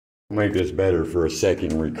Make this better for a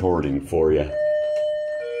second recording for you.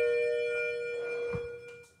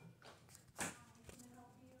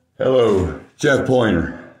 Hello, Jeff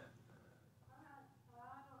Pointer.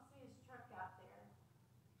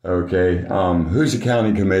 Okay, who's the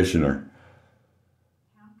county commissioner?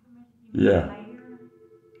 Yeah.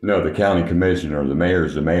 No, the county commissioner. The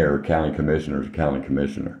mayor's the mayor, county commissioner's the county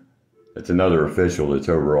commissioner. It's another official that's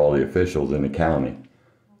over all the officials in the county.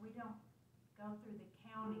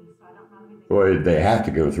 Well, they have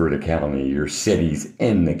to go through the county. Your city's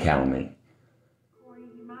in the county. Corey,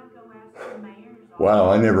 you might go ask the mayor's office. Wow,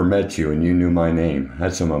 I never met you and you knew my name.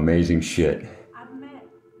 That's some amazing shit. I've met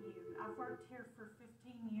you. I've worked here for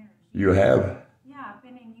 15 years. You have? Yeah, I've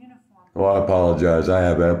been in uniform. Well, I apologize. I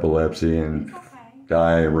have epilepsy and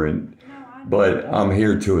diarrhea. No, but I'm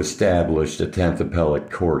here to establish the 10th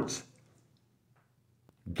Appellate Court's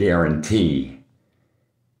guarantee.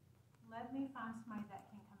 Let me find somebody that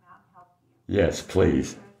can come out and help you. Yes,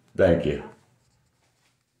 please. Thank you.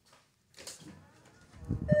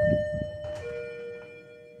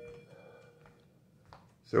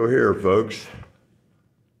 So here, folks,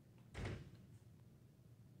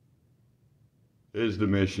 is the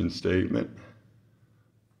mission statement.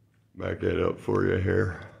 Back that up for you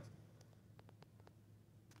here.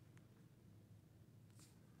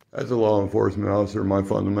 As a law enforcement officer, my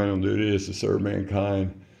fundamental duty is to serve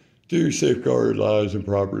mankind, to safeguard lives and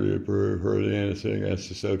property, to prove for the innocent against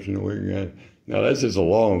deception and wickedness. Now, this is a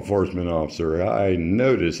law enforcement officer. I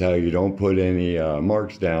notice how you don't put any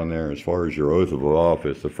marks down there as far as your oath of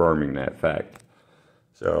office affirming that fact.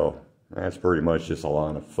 So, that's pretty much just a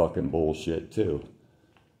line of fucking bullshit, too.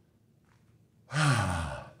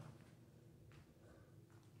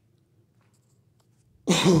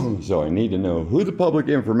 So I need to know who the public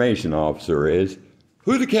information officer is,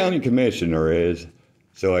 who the county commissioner is,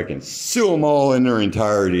 so I can sue them all in their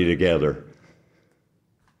entirety together.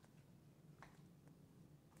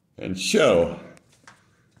 And show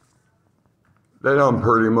that I'm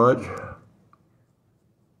pretty much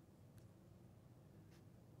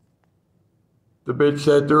the bitch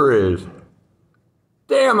that there is.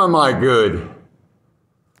 Damn, am I good.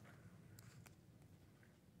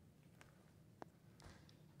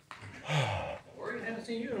 Corey, haven't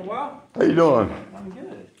seen you in a while. How you doing? I'm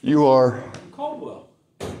good. You are? Caldwell.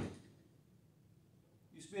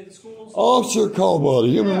 Used to be at the schools? Officer Caldwell, the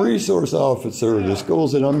Human Resource Officer, the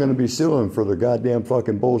schools that I'm going to be suing for the goddamn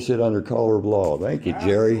fucking bullshit under color of law. Thank you,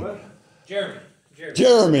 Jerry.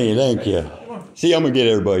 Jeremy, thank you. See, I'm going to get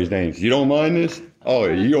everybody's names. You don't mind this? Oh,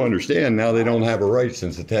 you understand now they don't have a right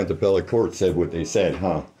since the 10th Appellate Court said what they said,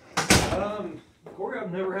 huh? Corey,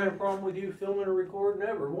 I've never had a problem with you filming or recording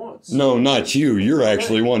ever once. No, not you. You're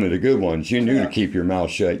actually one of the good ones. You knew to keep your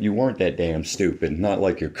mouth shut. You weren't that damn stupid. Not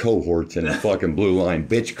like your cohorts in the fucking Blue Line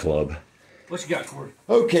Bitch Club. What you got, Corey?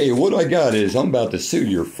 Okay, what I got is I'm about to sue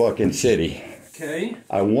your fucking city. Okay.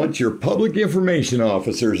 I want your public information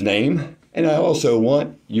officer's name, and I also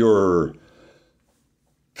want your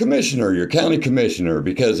commissioner, your county commissioner,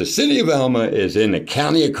 because the city of Alma is in the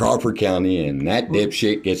county of Crawford County, and that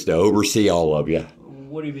dipshit gets to oversee all of you.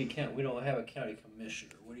 What do you mean county? We don't have a county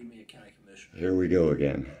commissioner. What do you mean a county commissioner? Here we go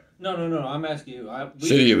again. No. I'm asking you.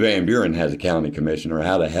 City of Van Buren has a county commissioner.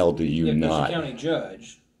 How the hell do you not? There's a county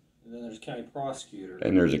judge, and then there's a county prosecutor.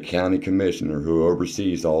 And there's a county commissioner who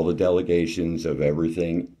oversees all the delegations of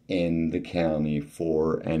everything in the county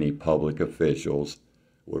for any public officials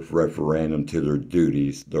with referendum to their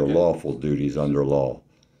duties, their lawful duties under law.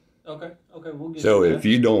 Okay, we'll get So to that. if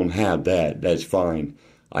you don't have that, that's fine.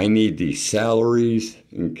 I need the salaries,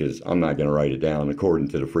 because I'm not going to write it down. According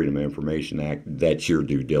to the Freedom of Information Act, that's your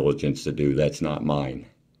due diligence to do. That's not mine.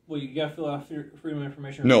 Well, you got to fill out Freedom of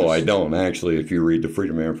Information. No, I don't. Actually, if you read the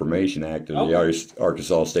Freedom of Information Act of the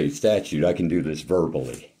Arkansas State Statute, I can do this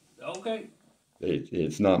verbally. Okay.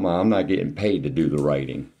 It's not I'm not getting paid to do the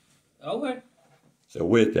writing. Okay. So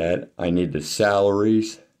with that, I need the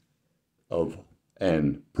salaries of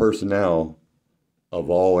and personnel of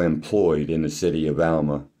all employed in the city of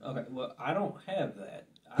Alma. Okay, well, I don't have that.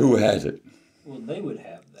 Who has it? Well, they would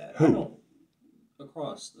have that. Who? I don't,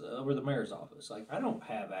 over the mayor's office. Like, I don't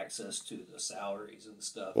have access to the salaries and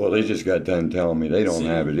stuff. Well, they just got done telling me they don't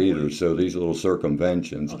have it either, so these little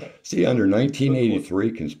circumventions. Okay. See, under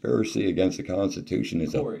 1983, conspiracy against the Constitution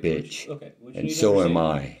is a bitch. And so am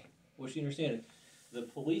I. What you understand, the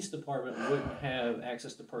police department wouldn't have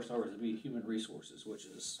access to personnel. It would be human resources, which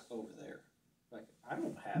is over there. Like, I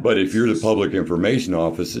don't have. But if you're the public information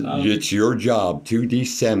office, it's your job to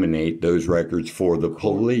disseminate those records for the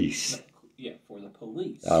police. Yeah, for the police.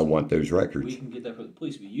 police. I want those We records. can get that for the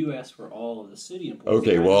police, but you asked for all of the city employees.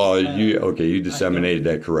 Okay, well, you disseminated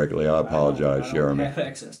that correctly. I apologize, I don't Jeremy. have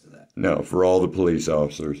access to that. No, for all the police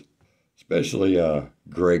officers, especially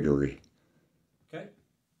Gregory. Okay.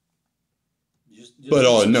 But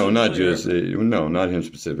no, just not clear just no, not him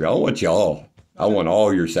specifically. I want you all. I want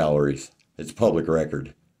all your salaries. It's public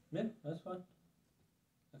record. Yeah, that's fine.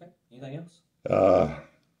 Okay. Anything else?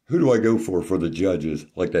 Who do I go for the judges?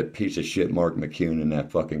 Like that piece of shit Mark McCune and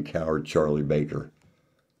that fucking coward Charlie Baker.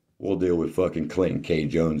 We'll deal with fucking Clinton K.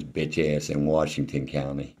 Jones bitch ass in Washington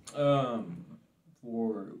County. For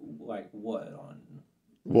like what on?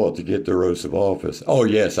 Well, to get their oaths of office. Oh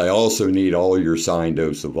yes, I also need all your signed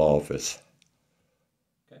oaths of office.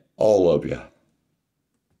 Okay. All of you.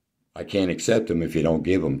 I can't accept them if you don't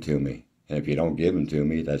give them to me. And if you don't give them to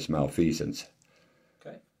me, that's malfeasance.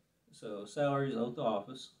 Okay. So salaries, oath of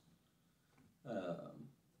office.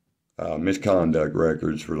 Misconduct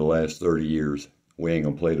records for the last 30 years. We ain't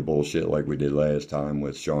gonna play the bullshit like we did last time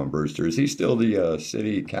with Sean Brewster. Is he still the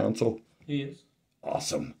city council? He is.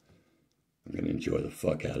 Awesome. I'm gonna enjoy the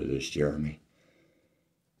fuck out of this, Jeremy.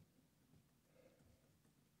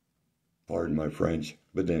 Pardon my French,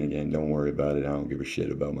 but then again, don't worry about it. I don't give a shit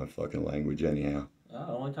about my fucking language anyhow. The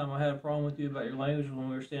only time I had a problem with you about your language was when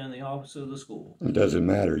we were standing in the office of the school. It doesn't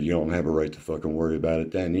matter. You don't have a right to fucking worry about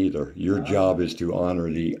it then either. Your job is to honor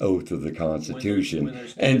the oath of the Constitution.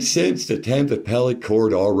 And since the 10th Appellate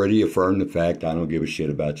Court already affirmed the fact, I don't give a shit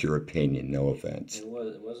about your opinion. No offense. It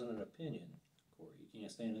wasn't an opinion, Corey. You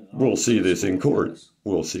can't stand in an We'll office see of the this in school court. office.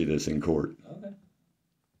 We'll see this in court. Okay.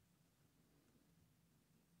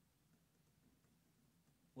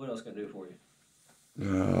 What else can I do for you?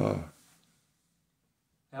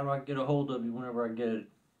 How do I get a hold of you whenever I get it?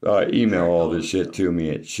 Email all this shit to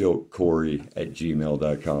me at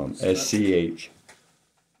shiltcorey@gmail.com.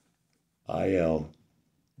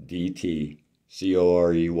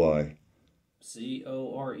 SCHILDTCOREY.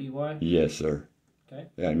 COREY? Yes, sir. Okay.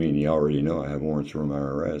 I mean, you already know I have warrants from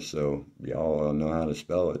IRS, so y'all know how to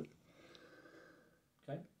spell it.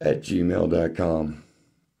 Okay. At gmail.com.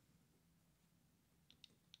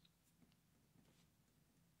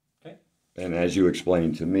 Okay. And as you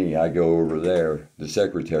explained to me, I go over there. The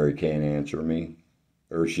secretary can't answer me,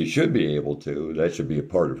 or she should be able to. That should be a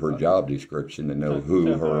part of her job description to know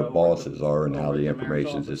who her bosses are and how the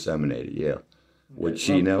information is disseminated. Yeah. Would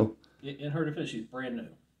she know? In her defense, she's brand new.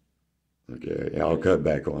 Okay, I'll cut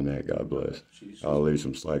back on that. God bless. She's I'll leave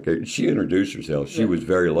some slack. She introduced herself. She was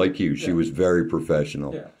very like you. She was very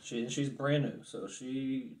professional. Yeah, she's brand new, so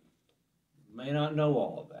she may not know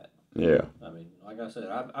all of that. Yeah. I mean, like I said,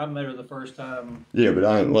 I met her the first time. Yeah, but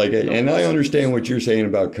I like it, and I understand what you're saying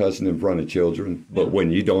about cussing in front of children. But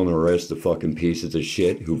when you don't arrest the fucking pieces of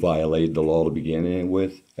shit who violated the law to begin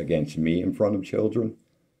with against me in front of children,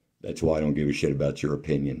 that's why I don't give a shit about your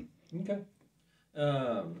opinion. Okay.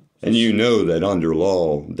 And you know that under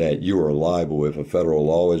law that you are liable if a federal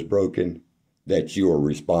law is broken, that you are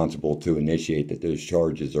responsible to initiate that those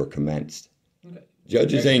charges are commenced. Okay.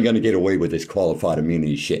 Judges ain't going to get away with this qualified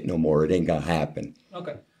immunity shit no more. It ain't going to happen.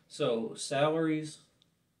 Okay. So salaries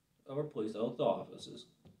of our police, oath of offices,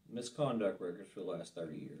 misconduct records for the last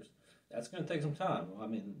 30 years. That's going to take some time. I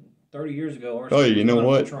mean, 30 years ago... Oh, you know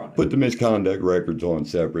what? Put the misconduct records on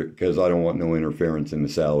separate because I don't want no interference in the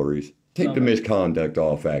salaries. Take the misconduct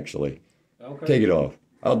off, actually. Okay. Take it off.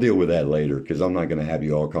 I'll deal with that later because I'm not going to have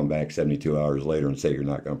you all come back 72 hours later and say you're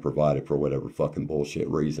not going to provide it for whatever fucking bullshit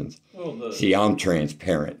reasons. Well, See, I'm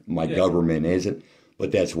transparent. My government isn't,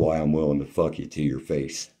 but that's why I'm willing to fuck you to your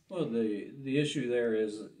face. Well, the issue there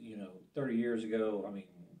is, 30 years ago,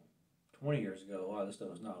 20 years ago, a lot of this stuff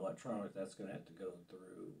was not electronic. That's going to have to go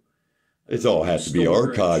through... It's all has to be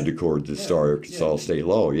archived according to Arkansas state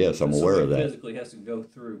law. Yes, I'm aware of that. Physically has to go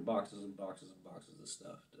through boxes and boxes and boxes of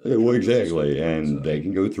stuff. Well, exactly, and they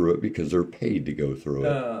can go through it because they're paid to go through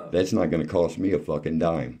it. That's not going to cost me a fucking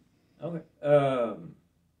dime. Okay. Okay.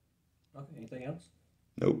 Anything else?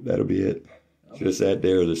 Nope, that'll be it. Okay. Just that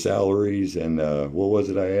there, the salaries, and what was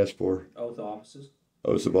it I asked for? Oath of offices.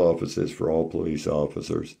 Oaths of offices for all police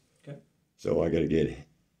officers. Okay. So I got to get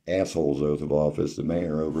asshole's oath of office, the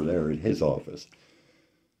mayor over there in his office.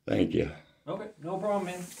 Thank you. Okay, no problem,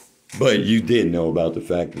 man. But you did know about the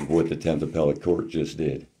fact of what the 10th Appellate Court just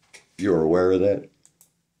did. You're aware of that?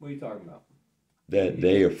 What are you talking about? That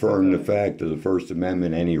they affirmed the fact of the First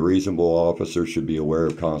Amendment, any reasonable officer should be aware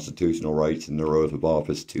of constitutional rights and their oath of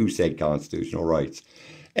office to said constitutional rights.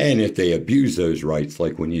 And if they abuse those rights,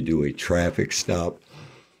 like when you do a traffic stop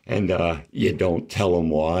and you don't tell them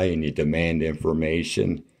why and you demand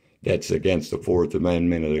information, that's against the Fourth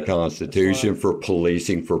Amendment of the Constitution for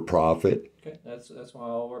policing for profit. Okay, that's why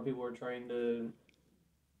all of our people are trained to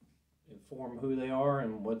inform who they are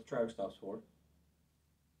and what the track stop's for.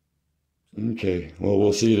 Okay, well,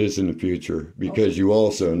 we'll see this in the future because you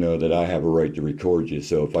also know that I have a right to record you.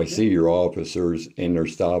 So if I see your officers in their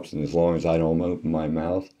stops, and as long as I don't open my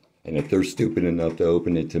mouth, and if they're stupid enough to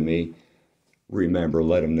open it to me, remember,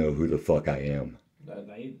 let them know who the fuck I am.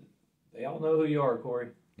 They all know who you are, Corey.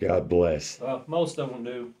 God bless. Well, most of them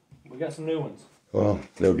do. We got some new ones. Well,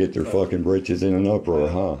 they'll get their fucking britches in an uproar,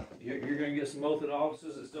 huh? You're going to get some oath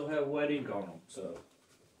officers that still have wet ink on them, so.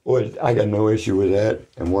 Well, I got no issue with that.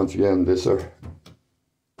 And once again, this, sir.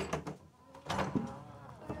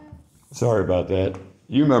 Sorry about that.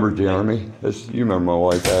 You remember Jeremy. You remember my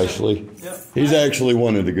wife, Ashley. Yep. He's actually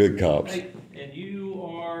one of the good cops. Hey, and you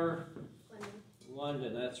are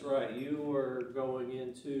London, that's right. You were going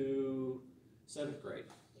into 7th grade.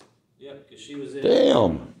 Yep, because she was in.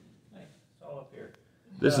 Damn. Hey, it's all up here.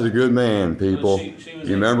 This is a good man, people. She was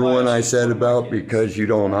You remember in when I class said with one of my about kids. because you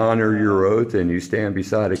don't honor your oath and you stand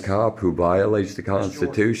beside a cop who violates the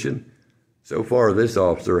Constitution? So far, this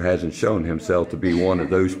officer hasn't shown himself to be one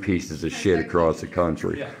of those pieces of shit across the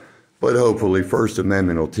country. Yeah. But hopefully, First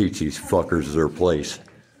Amendment will teach these fuckers their place.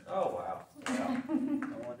 Oh, wow. Yeah. I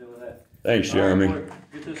don't want to deal with that. Thanks, All right, Jeremy. boy,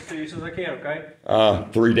 get this to you as soon as I can,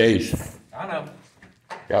 okay? 3 days. I know.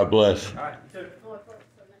 God bless. All right, you too.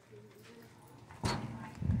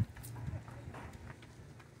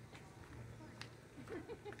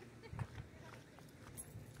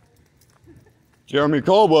 Jeremy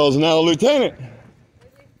Caldwell is now a lieutenant.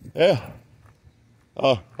 Yeah.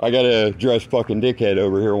 Oh, I gotta address fucking dickhead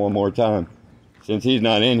over here one more time. Since he's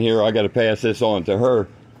not in here, I gotta pass this on to her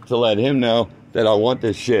to let him know that I want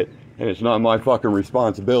this shit. And it's not my fucking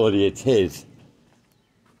responsibility, it's his.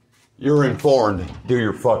 You're informed. Do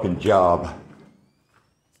your fucking job.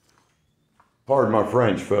 Pardon my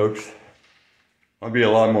French, folks. I'll be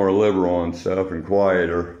a lot more liberal on stuff and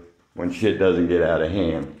quieter when shit doesn't get out of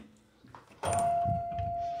hand.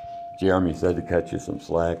 Jeremy said to cut you some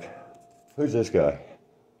slack. Who's this guy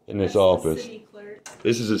in this office? City clerk.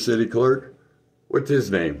 This is a city clerk? What's his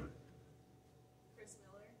name? Chris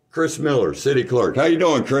Miller. Chris Miller, city clerk. How you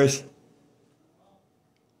doing, Chris?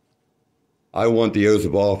 I want the oath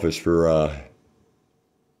of office for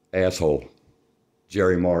asshole,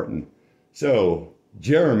 Jerry Martin. So,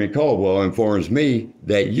 Jeremy Caldwell informs me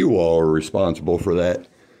that you all are responsible for that.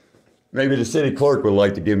 Maybe the city clerk would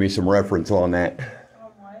like to give me some reference on that.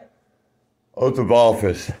 On what? Oath of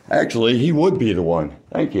office. Actually, he would be the one.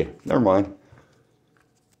 Thank you. Never mind.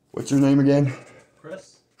 What's your name again?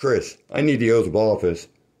 Chris? Chris. I need the oath of office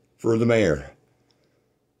for the mayor.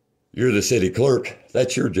 You're the city clerk.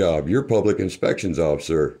 That's your job. You're public inspections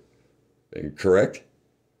officer. Correct?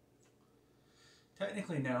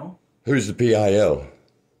 Technically, no. Who's the PIO?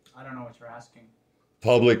 I don't know what you're asking.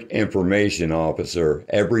 Public information officer.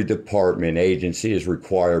 Every department agency is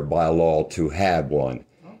required by law to have one.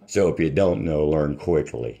 Okay. So if you don't know, learn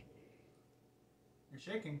quickly. You're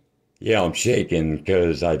shaking. Yeah, I'm shaking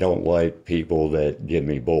because I don't like people that give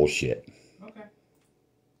me bullshit. Okay.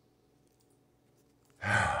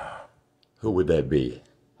 Who would that be?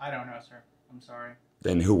 I don't know, sir. I'm sorry.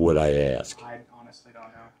 Then who would I ask? I honestly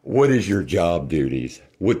don't know. What is your job duties?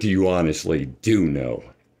 What do you honestly do know?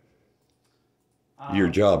 Your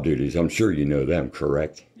job duties, I'm sure you know them,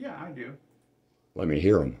 correct? Yeah, I do. Let me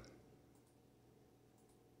hear them.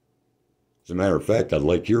 As a matter of fact, I'd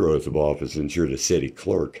like your oath of office since you're the city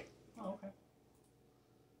clerk. Oh, okay.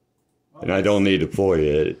 Well, And I don't need to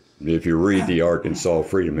FOIA it. If you read the Arkansas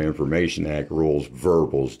Freedom of Information Act rules,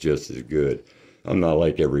 verbal's just as good. I'm not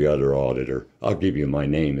like every other auditor. I'll give you my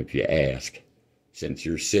name if you ask, since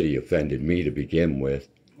your city offended me to begin with.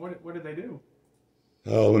 What did they do?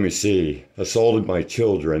 Oh, let me see. Assaulted my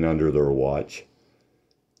children under their watch.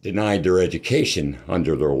 Denied their education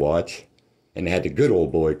under their watch. And had the good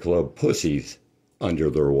old boy club pussies under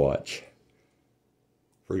their watch.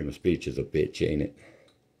 Freedom of speech is a bitch, ain't it?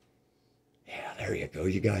 Yeah, there you go.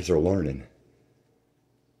 You guys are learning.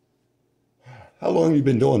 How long you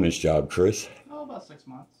been doing this job, Chris? Oh, about 6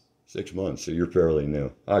 months. 6 months, so you're fairly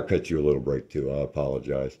new. I'll cut you a little break, too. I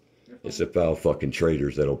apologize. You're fine. It's the foul fucking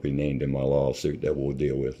traitors that'll be named in my lawsuit that we'll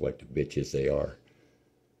deal with like the bitches they are.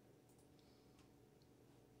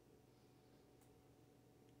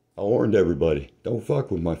 I warned everybody, don't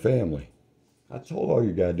fuck with my family. I told all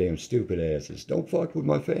you goddamn stupid asses, don't fuck with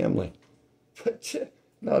my family. But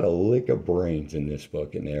not a lick of brains in this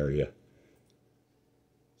fucking area.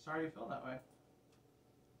 Sorry you feel that way.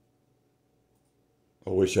 I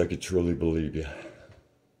wish I could truly believe you.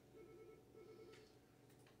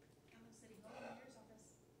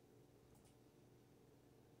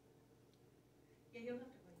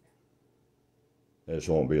 This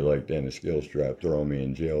won't be like Dennis Gilstrap throwing me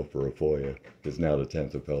in jail for a FOIA, because now the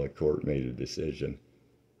 10th Appellate Court made a decision.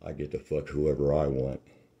 I get to fuck whoever I want.